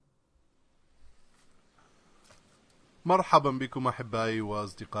مرحبا بكم أحبائي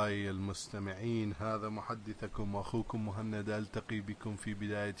وأصدقائي المستمعين. هذا محدثكم وأخوكم مهند، ألتقي بكم في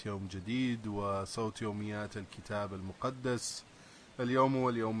بداية يوم جديد وصوت يوميات الكتاب المقدس. اليوم هو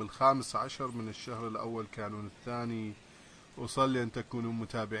اليوم 15 من الشهر الأول كانون الثاني. أصلي أن تكونوا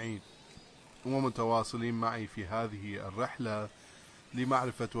متابعين ومتواصلين معي في هذه الرحلة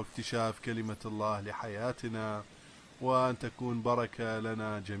لمعرفة واكتشاف كلمة الله لحياتنا، وأن تكون بركة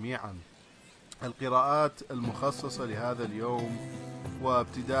لنا جميعا. القراءات المخصصة لهذا اليوم،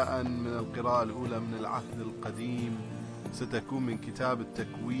 وابتداء من القراءة الأولى من العهد القديم، ستكون من كتاب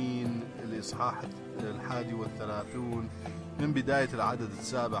التكوين الإصحاح 31 من بداية العدد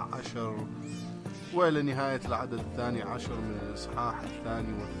 17 وإلى نهاية العدد 12 من الإصحاح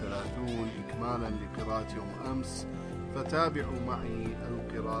 32 إكمالا لقراءة يوم أمس. فتابعوا معي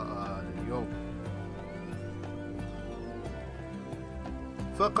القراءة لليوم.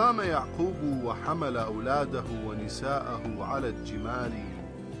 فقام يعقوب وحمل أولاده ونساءه على الجمال،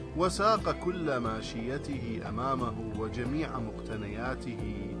 وساق كل ماشيته أمامه وجميع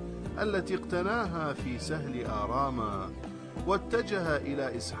مقتنياته التي اقتناها في سهل آراما، واتجه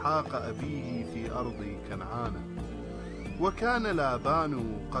إلى إسحاق أبيه في أرض كنعان. وكان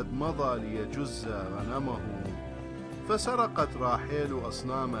لابان قد مضى ليجز غنمه، فسرقت راحيل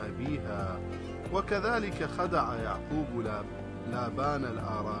أصنام أبيها، وكذلك خدع يعقوب لابان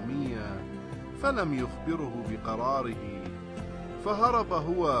الآرامية فلم يخبره بقراره، فهرب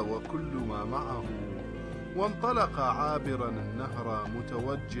هو وكل ما معه، وانطلق عابرا النهر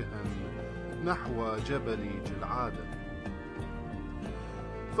متوجها نحو جبل جلعاد.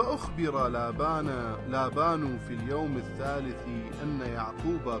 فأخبر لابان في اليوم الثالث أن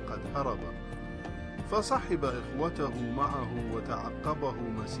يعقوب قد هرب، فصحب إخوته معه وتعقبه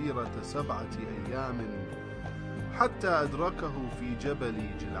مسيرة 7 أيام حتى أدركه في جبل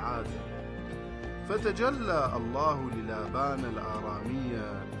جلعاد. فتجلى الله للابان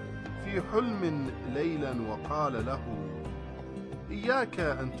الآرامية في حلم ليلا وقال له: إياك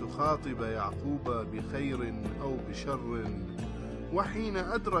أن تخاطب يعقوب بخير أو بشر. وحين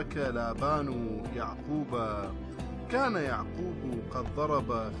أدرك لابان يعقوب كان يعقوب قد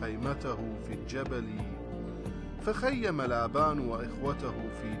ضرب خيمته في الجبل، فخيم لابان وإخوته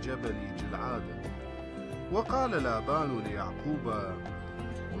في جبل جلعاد. وقال لابان ليعقوب: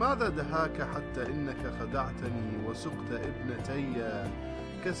 ماذا دهاك حتى إنك خدعتني وسقت ابنتي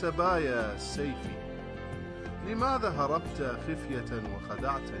كسبايا السيف؟ لماذا هربت خفية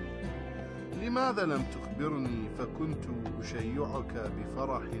وخدعتني؟ لماذا لم تخبرني فكنت أشيعك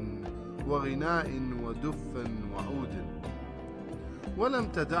بفرح وغناء ودف وعود، ولم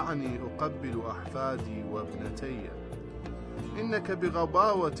تدعني أقبل أحفادي وابنتي؟ إنك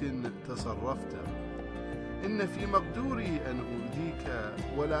بغباوة تصرفت. إن في مقدوري أن أؤذيك،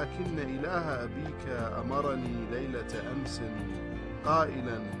 ولكن إله أبيك أمرني ليلة أمس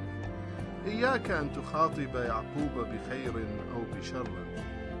قائلا: إياك أن تخاطب يعقوب بخير أو بشر.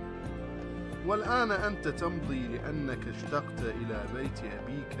 والآن أنت تمضي لأنك اشتقت إلى بيت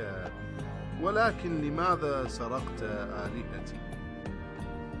أبيك، ولكن لماذا سرقت آلهتي؟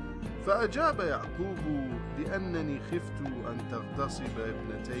 فأجاب يعقوب: لأنني خفت أن تغتصب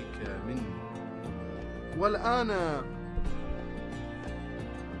ابنتيك مني. والآن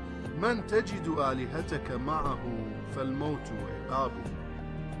من تجد آلهتك معه فالموت عقابه.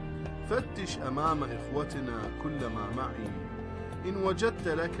 فتش أمام إخوتنا كل ما معي، إن وجدت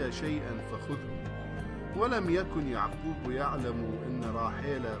لك شيئا فخذه. ولم يكن يعقوب يعلم أن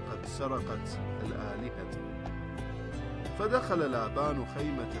راحيل قد سرقت الآلهة. فدخل لابان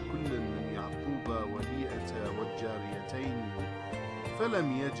خيمة كل من يعقوب وليئة والجاريتين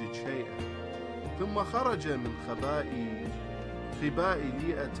فلم يجد شيئا، ثم خرج من خباء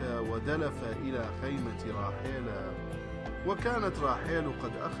ليئة ودلف إلى خيمة راحيل. وكانت راحيل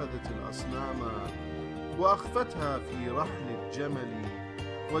قد أخذت الأصنام وأخفتها في رحل الجمل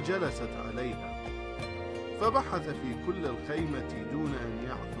وجلست عليها، فبحث في كل الخيمة دون أن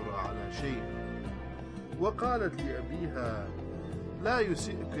يعثر على شيء. وقالت لأبيها: لا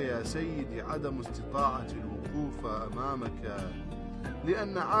يسئك يا سيدي عدم استطاعة الوقوف أمامك،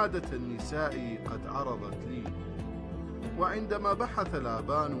 لأن عادة النساء قد عرضت لي. وعندما بحث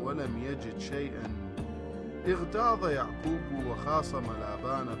لابان ولم يجد شيئا، اغتاظ يعقوب وخاصم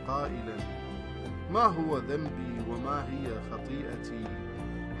لابان قائلا: ما هو ذنبي وما هي خطيئتي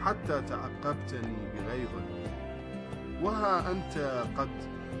حتى تعقبتني بغيظ؟ وها أنت قد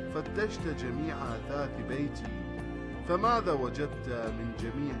فتشت جميع أثاث بيتي، فماذا وجدت من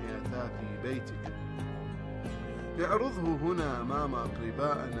جميع أثاث بيتك؟ اعرضه هنا أمام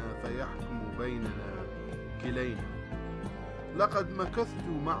أقربائنا فيحكم بيننا كلينا. لقد مكثت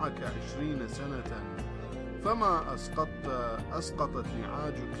معك 20 سنة، فما أسقطت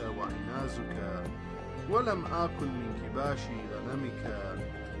نعاجك وعنازك، ولم آكل من كباش غنمك،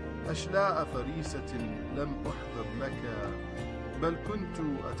 أشلاء فريسة لم أحضر لك، بل كنت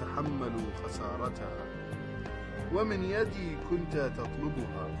أتحمل خسارتها، ومن يدي كنت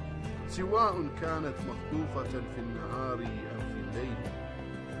تطلبها، سواء كانت مخطوفة في النهار أم في الليل.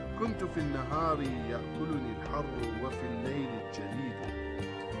 كنت في النهار يأكلني الحر، وفي الليل الجليد،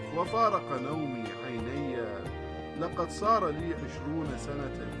 وفارق نومي عيني. لقد صار لي 20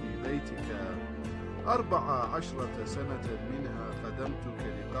 سنة في بيتك، 14 سنة منها خدمتك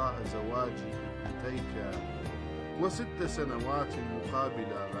لقاء زواجي ابنتيك، و6 سنوات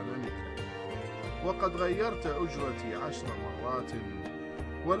مقابل غنمك. وقد غيرت أجرتي 10 مرات،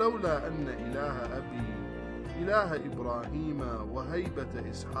 ولولا أن إله أبي إله إبراهيم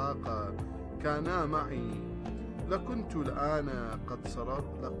وهيبة إسحاق كانا معي، لكنت الآن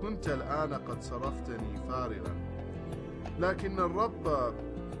قد صرفتني فارغا. لكن الرب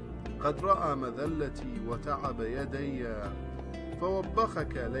قد رأى مذلتي وتعب يدي،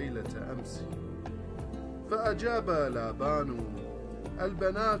 فوبخك ليلة أمس. فأجاب لابان: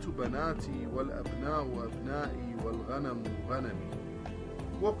 البنات بناتي، والأبناء أبنائي، والغنم غنمي،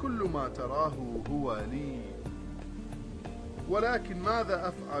 وكل ما تراه هو لي. ولكن ماذا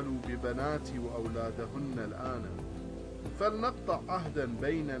أفعل ببناتي وأولادهن الآن؟ فلنقطع عهدا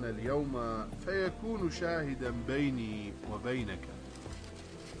بيننا اليوم، فيكون شاهدا بيني وبينك.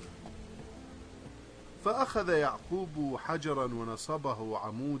 فأخذ يعقوب حجرا ونصبه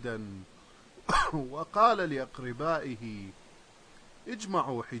عمودا، وقال لأقربائه: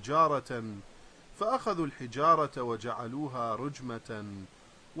 اجمعوا حجارة. فأخذوا الحجارة وجعلوها رجمة،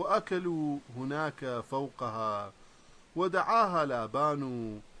 وأكلوا هناك فوقها. ودعاها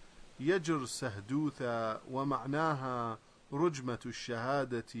لابان يجر سهدوثا، ومعناها رجمة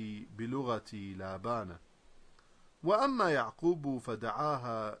الشهادة بلغة لابان. وأما يعقوب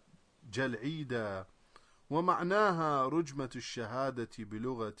فدعاها جلعيدا، ومعناها رجمة الشهادة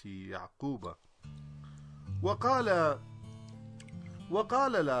بلغة يعقوب.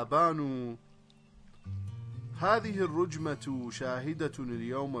 وقال لابان: هذه الرجمة شاهدة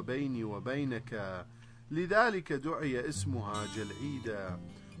اليوم بيني وبينك، لذلك دعي اسمها جلعيدا.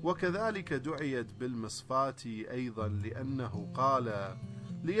 وكذلك دعيت بالمصفاة أيضا، لأنه قال: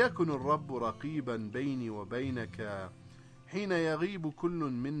 ليكن الرب رقيبا بيني وبينك حين يغيب كل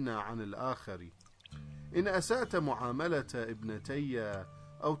منا عن الآخر. إن أسأت معاملة ابنتي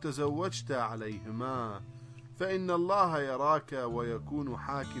أو تزوجت عليهما، فإن الله يراك ويكون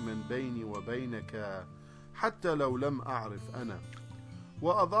حاكما بيني وبينك، حتى لو لم أعرف أنا.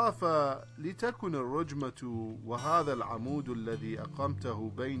 وأضاف: لتكن الرجمة وهذا العمود الذي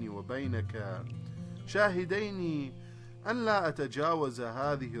أقمته بيني وبينك شاهدين أن لا أتجاوز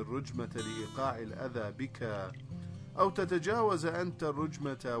هذه الرجمة لإيقاع الأذى بك، أو تتجاوز أنت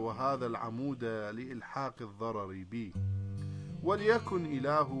الرجمة وهذا العمود لإلحاق الضرر بي. وليكن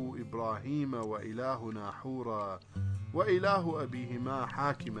إله إبراهيم وإله ناحور وإله أبيهما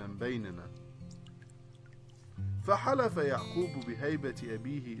حاكما بيننا. فحلف يعقوب بهيبة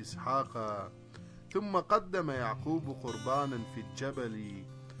أبيه إسحاق. ثم قدم يعقوب قربانا في الجبل،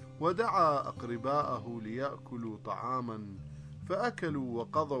 ودعا أقرباءه ليأكلوا طعاما، فأكلوا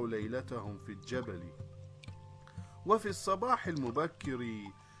وقضوا ليلتهم في الجبل. وفي الصباح المبكر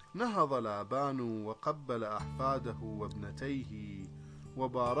نهض لابان وقبل أحفاده وابنتيه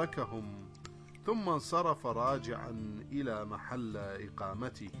وباركهم، ثم انصرف راجعا إلى محل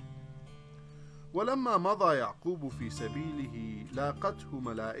إقامته. ولما مضى يعقوب في سبيله لاقته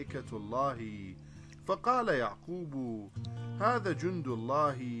ملائكة الله، فقال يعقوب: هذا جند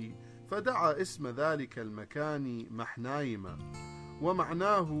الله. فدعا اسم ذلك المكان محنايم،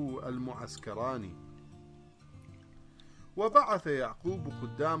 ومعناه المعسكران. وبعث يعقوب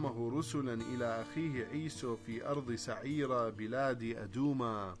قدامه رسلا إلى أخيه عيسو في أرض سعير بلاد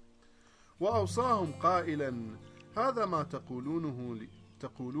أدوما، وأوصاهم قائلا: هذا ما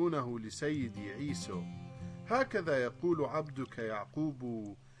تقولونه لسيدي عيسو: هكذا يقول عبدك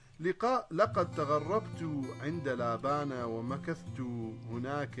يعقوب: لقد تغربت عند لابان، ومكثت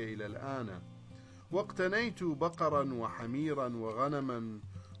هناك إلى الآن، واقتنيت بقرا وحميرا وغنما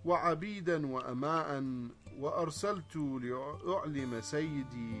وعبيدا وأماء، وأرسلت لأعلم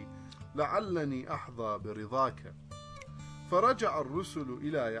سيدي لعلني أحظى برضاك. فرجع الرسل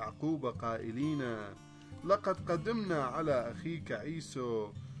إلى يعقوب قائلين: لقد قدمنا على أخيك عيسو،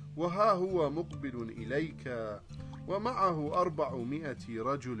 وها هو مقبل إليك، ومعه 400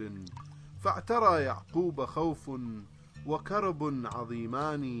 رجل. فاعترى يعقوب خوف وكرب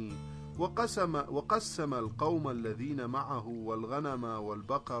عظيمان، وقسم القوم الذين معه والغنم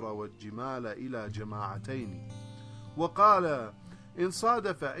والبقر والجمال إلى جماعتين، وقال: إن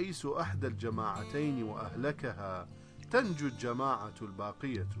صادف عيسو أحد الجماعتين وأهلكها تنجو الجماعة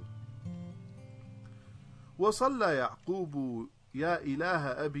الباقية. وصلى يعقوب: يا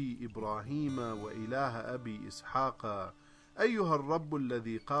إله أبي إبراهيم وإله أبي إسحاق، أيها الرب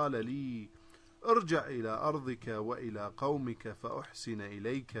الذي قال لي: ارجع إلى أرضك وإلى قومك فأحسن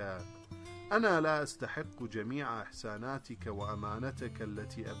إليك، أنا لا أستحق جميع إحساناتك وأمانتك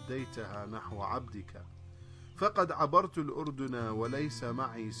التي أبديتها نحو عبدك، فقد عبرت الأردن وليس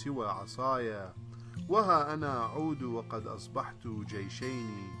معي سوى عصاي، وها أنا أعود وقد أصبحت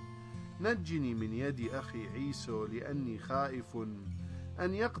جيشين. نجني من يد أخي عيسو، لأني خائف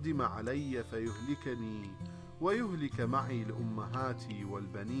أن يقدم علي فيهلكني ويهلك معي الأمهات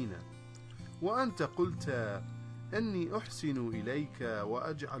والبنين. وأنت قلت: إني أحسن إليك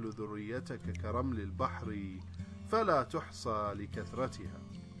وأجعل ذريتك كرمل البحر فلا تحصى لكثرتها.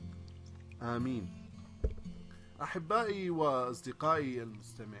 آمين. أحبائي وأصدقائي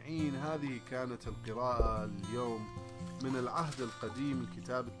المستمعين، هذه كانت القراءة اليوم من العهد القديم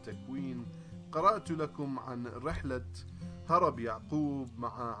كتاب التكوين. قرأت لكم عن رحلة هرب يعقوب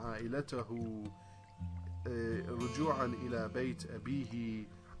مع عائلته رجوعا إلى بيت أبيه،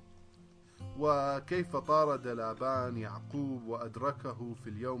 وكيف طارد لابان يعقوب وأدركه في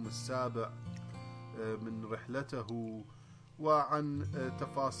اليوم السابع من رحلته، وعن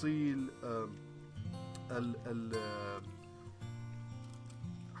تفاصيل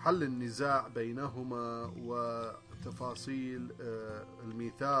حل النزاع بينهما، وتفاصيل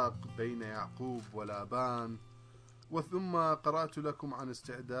الميثاق بين يعقوب ولابان. وثم قرأت لكم عن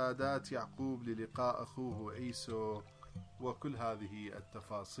استعدادات يعقوب للقاء أخوه عيسو وكل هذه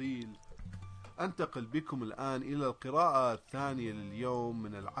التفاصيل. أنتقل بكم الآن إلى القراءة الثانية لليوم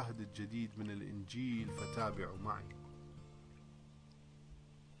من العهد الجديد من الإنجيل، فتابعوا معي.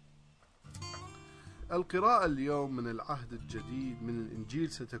 القراءة اليوم من العهد الجديد من الإنجيل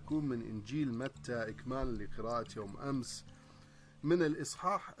ستكون من إنجيل متى، إكمالا لقراءة يوم أمس، من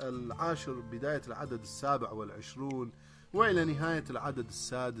الإصحاح 10 بداية العدد 27 وإلى نهاية العدد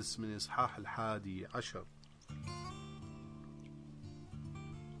 6 من إصحاح 11.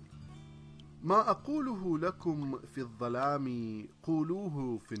 ما أقوله لكم في الظلام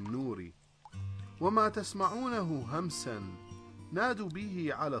قولوه في النور، وما تسمعونه همسا نادوا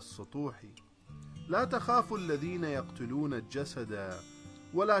به على السطوح. لا تخافوا الذين يقتلون الجسد،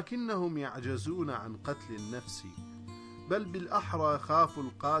 ولكنهم يعجزون عن قتل النفس، بل بالأحرى خافوا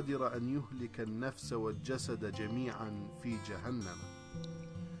القادر أن يهلك النفس والجسد جميعا في جهنم.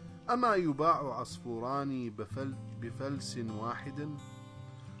 أما يباع عصفوران بفلس واحد؟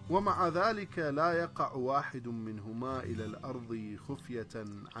 ومع ذلك لا يقع واحد منهما إلى الأرض خفية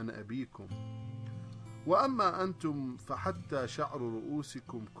عن أبيكم. وأما أنتم فحتى شعر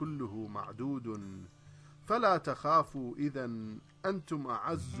رؤوسكم كله معدود، فلا تخافوا، إذن أنتم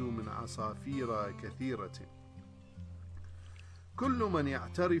أعز من عصافير كثيرة. كل من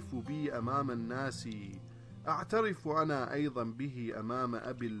يعترف بي أمام الناس أعترف أنا أيضا به أمام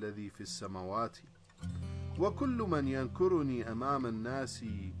أبي الذي في السماوات، وكل من ينكرني أمام الناس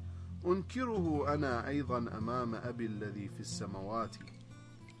أنكره أنا أيضا أمام أبي الذي في السماوات.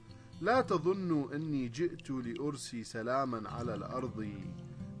 لا تظنوا أني جئت لأرسي سلاما على الأرض،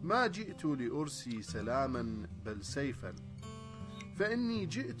 ما جئت لأرسي سلاما بل سيفا، فإني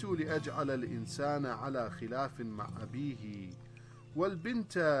جئت لأجعل الإنسان على خلاف مع أبيه،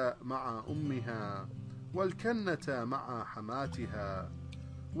 والبنت مع أمها، والكنة مع حماتها،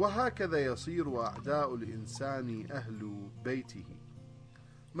 وهكذا يصير أعداء الإنسان أهل بيته.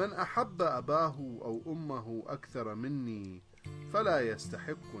 من أحب أباه أو أمه أكثر مني فلا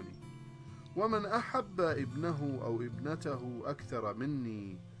يستحقني، ومن أحب ابنه أو ابنته أكثر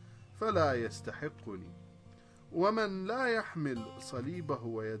مني فلا يستحقني، ومن لا يحمل صليبه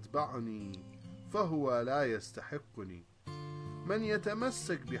ويتبعني فهو لا يستحقني. من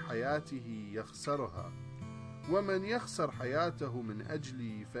يتمسك بحياته يخسرها، ومن يخسر حياته من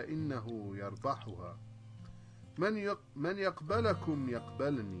أجلي فإنه يربحها. من يقبلكم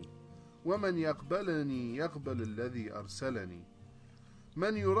يقبلني، ومن يقبلني يقبل الذي أرسلني.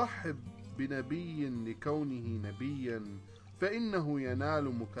 من يرحب بنبي لكونه نبيا فإنه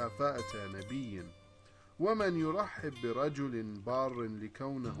ينال مكافأة نبي، ومن يرحب برجل بار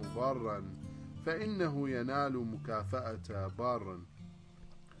لكونه بارا فإنه ينال مكافأة بار.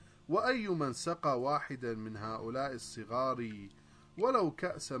 وأي من سقى واحدا من هؤلاء الصغار ولو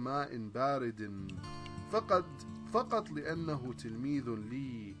كأس ماء بارد فقط لأنه تلميذ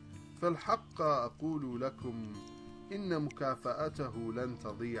لي، فالحق أقول لكم إن مكافأته لن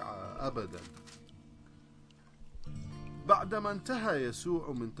تضيع أبدا. بعدما انتهى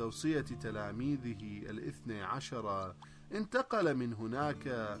يسوع من توصية تلاميذه 12، انتقل من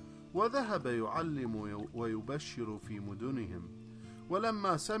هناك وذهب يعلم ويبشر في مدنهم.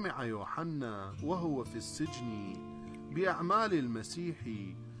 ولما سمع يوحنا وهو في السجن بأعمال المسيح،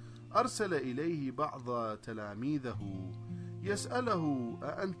 أرسل إليه بعض تلاميذه يسأله: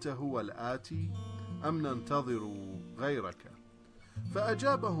 أأنت هو الآتي أم ننتظر غيرك؟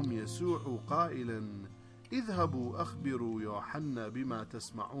 فأجابهم يسوع قائلا: اذهبوا أخبروا يوحنا بما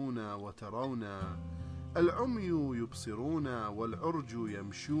تسمعون وترون: العمي يبصرون، والعرج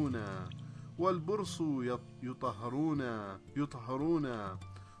يمشون، والبرص يطهرون،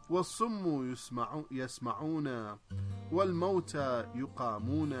 والصم يسمعون، والموتى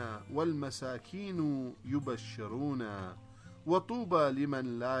يقامون، والمساكين يبشرون، وطوبى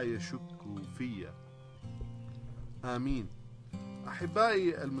لمن لا يشك في. آمين.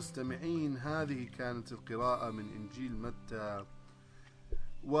 أحبائي المستمعين، هذه كانت القراءة من إنجيل متى،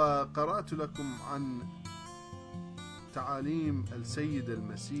 وقرأت لكم عن تعاليم السيد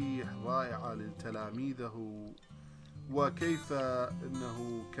المسيح رائعة لتلاميذه، وكيف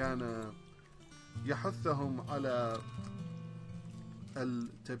أنه كان يحثهم على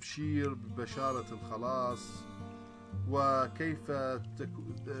التبشير ببشارة الخلاص، وكيف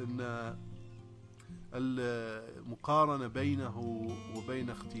أن المقارنة بينه وبين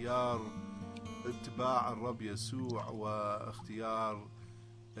اختيار اتباع الرب يسوع واختيار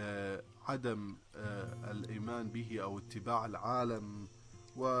عدم الإيمان به أو اتباع العالم،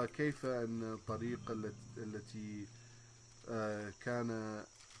 وكيف أن الطريقة التي كان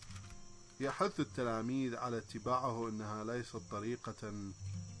يحث التلاميذ على اتباعه أنها ليست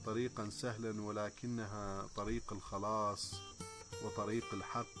طريقا سهلا، ولكنها طريق الخلاص وطريق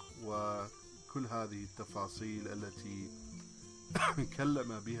الحق، وكل هذه التفاصيل التي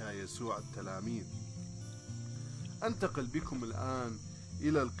كلم بها يسوع التلاميذ. أنتقل بكم الآن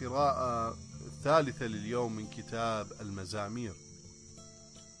إلى القراءة الثالثة لليوم من كتاب المزامير.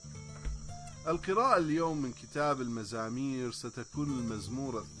 القراءة اليوم من كتاب المزامير ستكون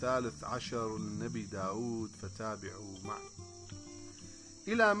المزمور 13 للنبي داود، فتابعوا معي.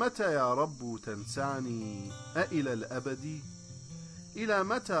 إلى متى يا رب تنساني؟ أإلى الأبد؟ إلى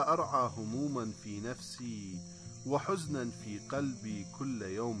متى أرعى هموما في نفسي وحزنا في قلبي كل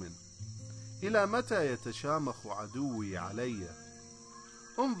يوم؟ إلى متى يتشامخ عدوي علي؟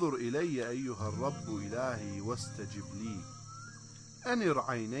 انظر إلي أيها الرب إلهي واستجب لي. أنر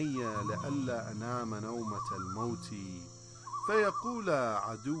عيني لئلا أنام نومة الموت، فيقول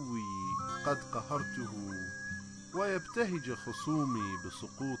عدوي قد قهرته، ويبتهج خصومي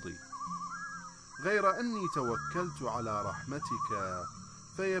بسقوطي. غير أني توكلت على رحمتك،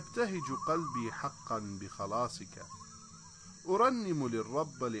 فيبتهج قلبي حقا بخلاصك. أرنم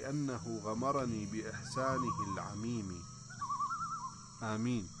للرب لأنه غمرني بإحسانه العميم.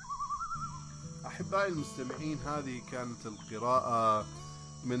 آمين. أحبائي المستمعين، هذه كانت القراءة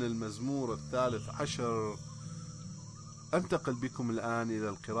من المزمور 13. أنتقل بكم الآن إلى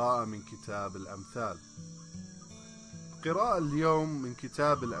القراءة من كتاب الأمثال. القراءة اليوم من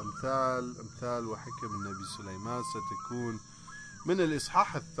كتاب الأمثال، أمثال وحكم النبي سليمان، ستكون من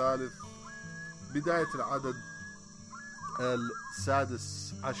الإصحاح 3 بداية العدد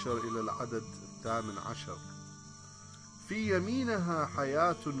 16 إلى العدد 18. في يمينها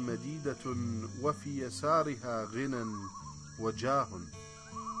حياة مديدة، وفي يسارها غنى وجاه.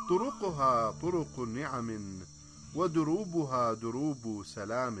 طرقها طرق نعم، ودروبها دروب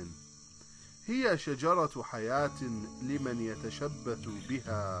سلام. هي شجرة حياة لمن يتشبث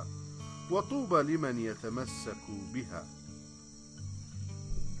بها، وطوبى لمن يتمسك بها.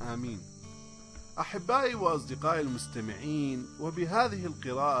 آمين. أحبائي وأصدقائي المستمعين، وبهذه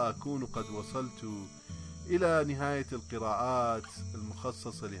القراءة أكون قد وصلت إلى نهاية القراءات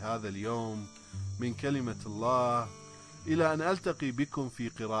المخصصة لهذا اليوم من كلمة الله. إلى أن ألتقي بكم في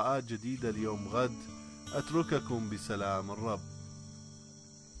قراءات جديدة اليوم غد، أترككم بسلام الرب.